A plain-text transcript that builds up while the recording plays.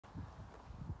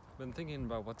been thinking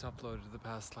about what's uploaded the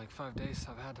past like 5 days.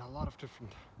 I've had a lot of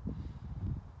different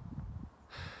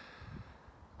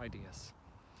ideas.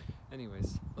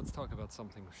 Anyways, let's talk about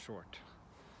something short.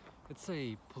 It's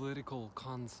a political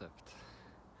concept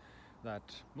that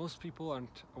most people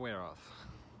aren't aware of.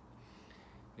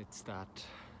 It's that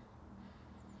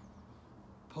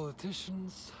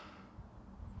politicians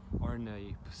are in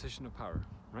a position of power,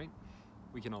 right?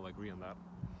 We can all agree on that.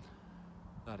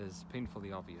 That is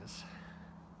painfully obvious.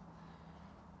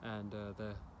 And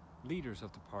the leaders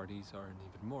of the parties are in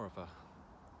even more of a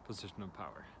position of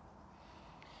power.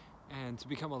 And to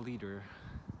become a leader,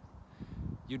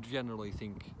 you generally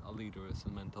think a leader is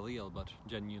mentally ill, but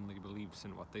genuinely believes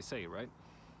in what they say, right?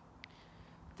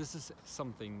 This is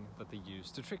something that they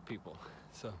use to trick people.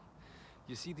 So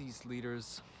you see these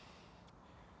leaders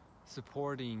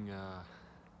supporting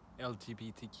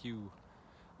LGBTQ,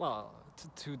 well,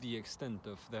 to the extent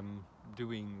of them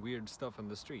doing weird stuff on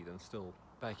the street and still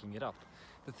backing it up.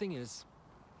 The thing is,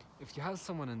 if you have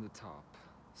someone in the top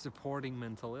supporting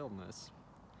mental illness,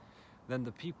 then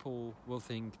the people will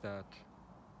think that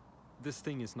this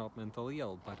thing is not mentally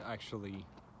ill, but actually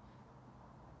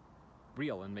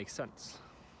real and makes sense.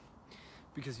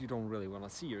 Because you don't really want to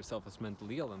see yourself as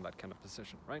mentally ill in that kind of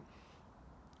position, right?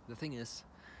 The thing is,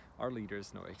 our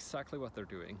leaders know exactly what they're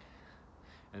doing,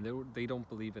 and they don't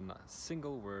believe in a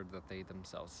single word that they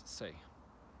themselves say.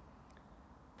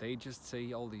 They just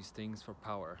say all these things for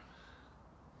power,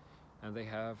 and they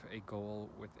have a goal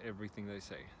with everything they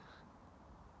say.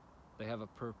 They have a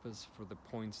purpose for the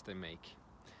points they make,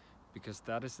 because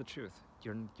that is the truth.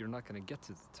 You're not going to get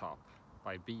to the top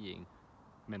by being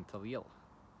mentally ill.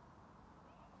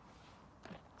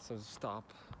 So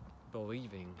stop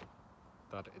believing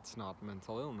that it's not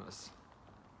mental illness.